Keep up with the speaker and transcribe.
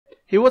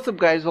Hey, what's up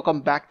guys, welcome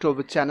back to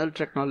our channel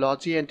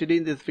Technology, and today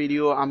in this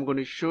video I'm going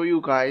to show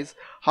you guys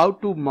how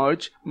to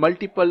merge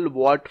multiple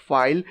Word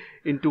file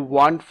into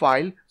one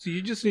file. So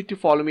you just need to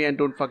follow me and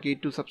don't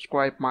forget to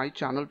subscribe my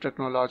channel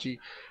Technology.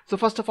 So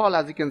first of all,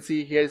 as you can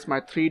see, here is my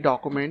 3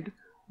 document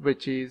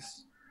which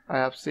is I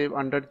have saved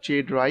under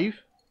J drive.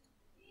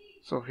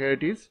 So here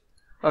it is.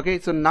 Okay,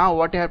 so now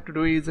what I have to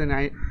do is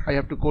I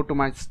have to go to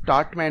my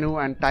start menu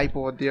and type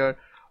over there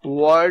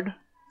Word,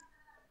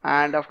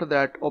 and after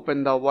that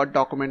open the Word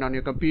document on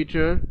your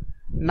computer.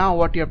 Now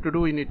what you have to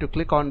do, you need to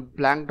click on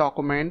blank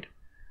document,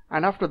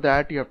 and after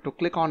that you have to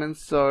click on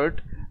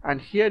insert,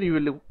 and here you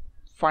will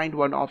find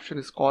one option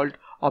is called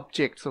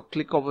object. So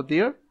click over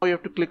there. Now you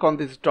have to click on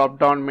this drop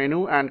down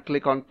menu and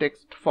click on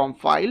text from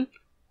file,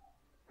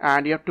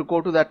 and you have to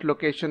go to that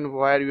location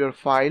where your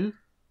file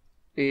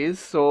is.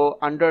 So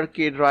under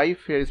K drive,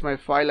 here is my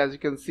file, as you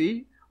can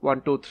see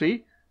 1 2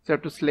 3. So you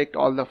have to select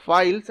all the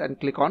files and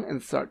click on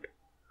insert.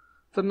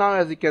 So now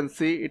as you can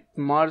see, it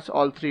merged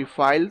all 3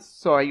 files.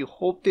 So I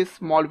hope this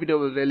small video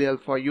will really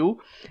help for you,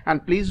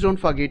 and please don't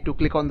forget to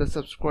click on the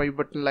subscribe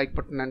button, like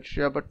button and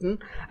share button.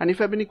 And if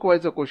you have any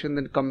queries or question,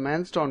 then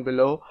comments down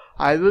below.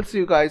 I will see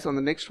you guys on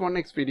the next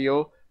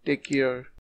video. Take care.